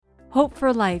Hope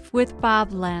for Life with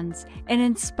Bob Lenz, an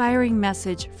inspiring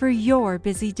message for your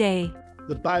busy day.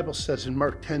 The Bible says in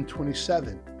Mark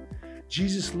 10:27,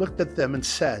 Jesus looked at them and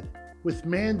said, "With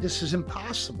man this is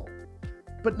impossible,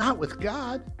 but not with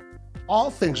God.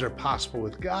 All things are possible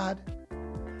with God."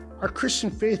 Our Christian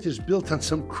faith is built on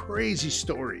some crazy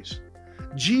stories.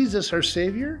 Jesus, our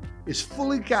Savior, is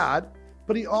fully God,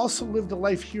 but he also lived a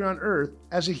life here on earth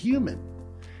as a human.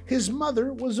 His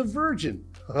mother was a virgin.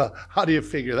 How do you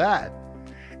figure that?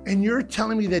 And you're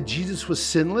telling me that Jesus was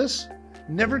sinless,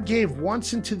 never gave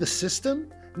once into the system,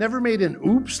 never made an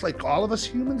oops like all of us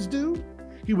humans do?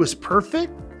 He was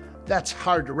perfect? That's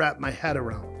hard to wrap my head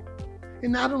around.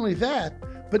 And not only that,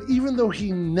 but even though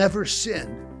he never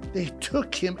sinned, they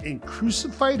took him and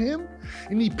crucified him,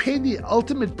 and he paid the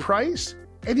ultimate price,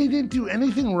 and he didn't do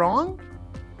anything wrong?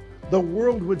 The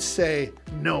world would say,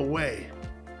 no way.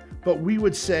 But we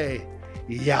would say,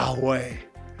 Yahweh.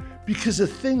 Because the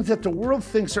things that the world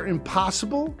thinks are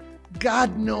impossible,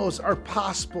 God knows are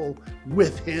possible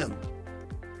with him.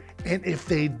 And if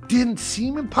they didn't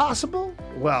seem impossible,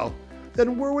 well,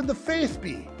 then where would the faith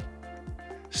be?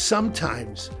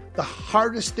 Sometimes the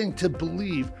hardest thing to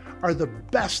believe are the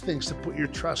best things to put your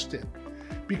trust in.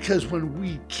 Because when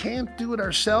we can't do it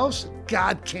ourselves,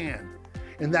 God can.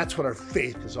 And that's what our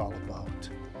faith is all about.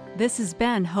 This has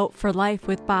been Hope for Life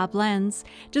with Bob Lenz.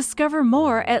 Discover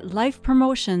more at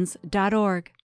lifepromotions.org.